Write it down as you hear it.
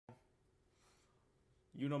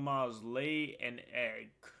Yuno Miles lay an egg.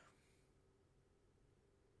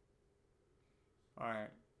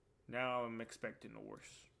 Alright. Now I'm expecting the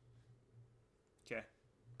worst. Okay.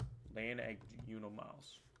 Lay an egg, Yuno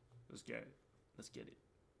Miles. Let's get it. Let's get it.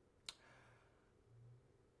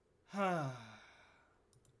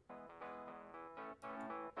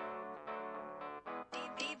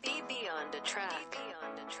 Be on the track. Be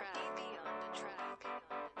on the track. Be on the track.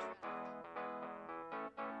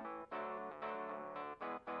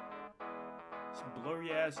 It's a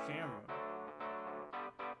blurry ass camera.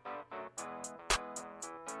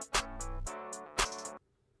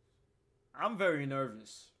 I'm very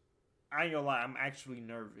nervous. I ain't gonna lie, I'm actually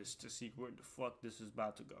nervous to see where the fuck this is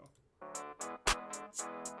about to go.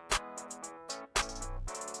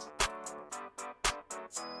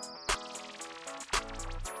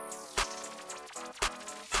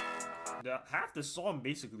 Half the song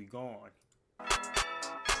basically gone.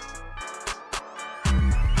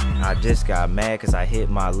 I just got mad cause I hit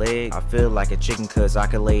my leg. I feel like a chicken cause I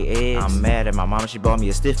can lay eggs. I'm mad at my mama, she bought me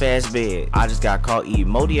a stiff ass bed. I just got caught eating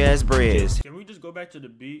moldy ass bread. Can we just go back to the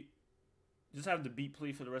beat? Just have the beat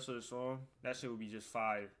play for the rest of the song? That shit would be just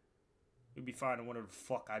fire. It'd be fire than whatever the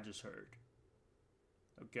fuck I just heard.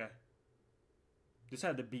 Okay. Just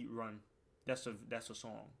have the beat run. That's a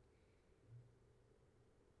song.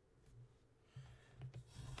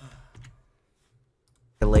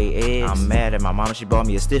 Lay eggs. I'm mad at my mama, she bought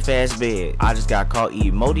me a stiff ass bed. I just got caught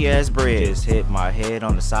eating moldy ass bread. Just hit my head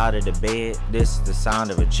on the side of the bed. This is the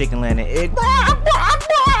sound of a chicken laying an egg.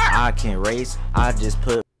 I can't race, I just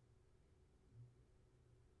put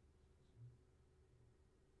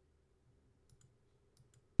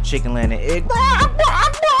chicken laying an egg.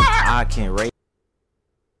 I can't race.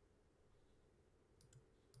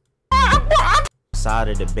 Side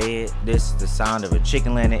of the bed. This is the sound of a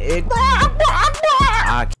chicken laying an egg.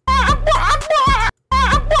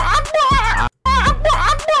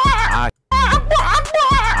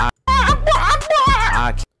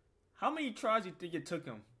 How many tries do you think it took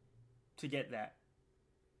him to get that?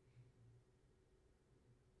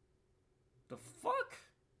 The fuck?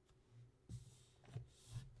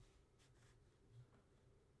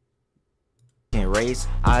 Race.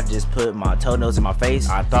 I just put my toenails in my face.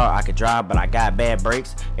 I thought I could drive, but I got bad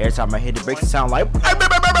brakes. Every time I hit the brakes, it sound like.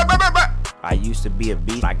 I used to be a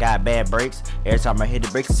beast. I got bad brakes. Every time I hit the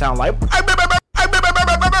brakes, it sound like.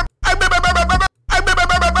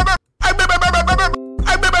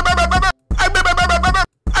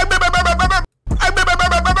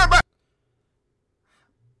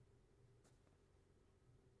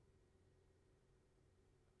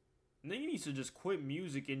 Nigga needs to just quit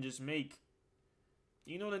music and just make.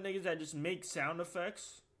 You know the niggas that just make sound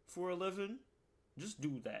effects for a living? Just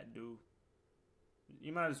do that, dude.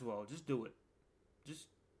 You might as well. Just do it. Just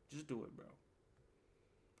do it, bro.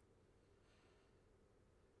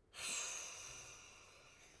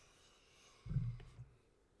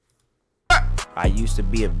 I used to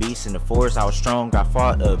be a beast in the forest, I was strong, I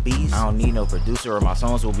fought a beast. I don't need no producer or my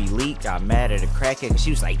songs will be leaked. Got mad at a crackhead cause she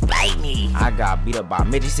was like, bite me. I got beat up by a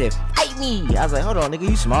midget, she said, fight me. I was like, hold on nigga,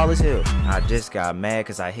 you small as hell. I just got mad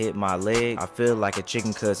cause I hit my leg. I feel like a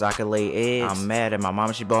chicken cause I can lay eggs. I'm mad at my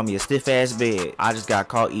mama, she bought me a stiff ass bed. I just got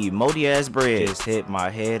caught eating moldy ass bread. Just hit my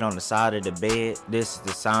head on the side of the bed. This is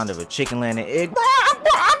the sound of a chicken laying an egg.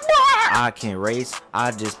 I can't race,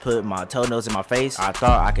 I just put my toenails in my face. I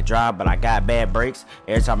thought I could drive, but I got bad brakes.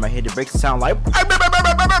 Every time I hit the brakes, it sound like. It's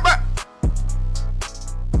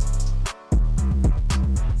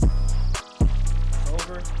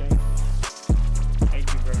over.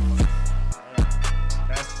 Thank you very much.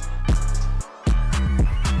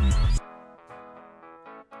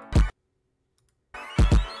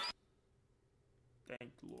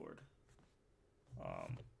 Thank the Lord.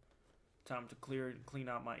 Time to clean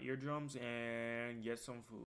out my eardrums and get some food.